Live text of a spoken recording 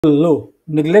Low,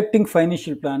 neglecting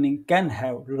financial planning can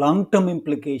have long term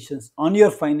implications on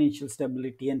your financial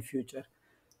stability and future.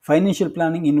 Financial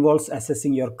planning involves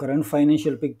assessing your current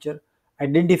financial picture,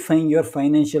 identifying your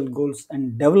financial goals,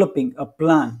 and developing a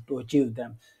plan to achieve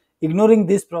them. Ignoring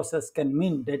this process can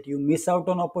mean that you miss out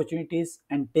on opportunities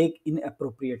and take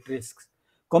inappropriate risks,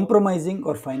 compromising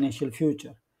your financial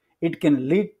future. It can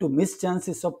lead to missed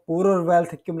chances of poorer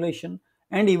wealth accumulation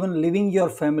and even leaving your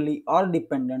family or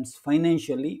dependents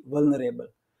financially vulnerable.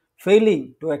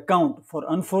 Failing to account for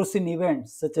unforeseen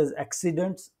events such as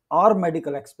accidents or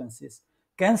medical expenses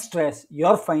can stress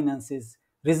your finances,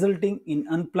 resulting in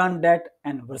unplanned debt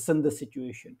and worsen the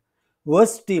situation.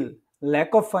 Worse still,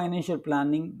 lack of financial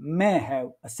planning may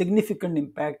have a significant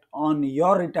impact on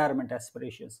your retirement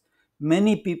aspirations.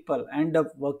 Many people end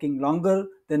up working longer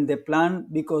than they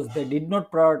planned because they did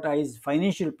not prioritize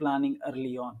financial planning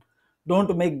early on.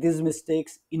 Don't make these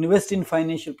mistakes. Invest in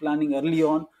financial planning early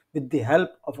on with the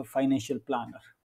help of a financial planner.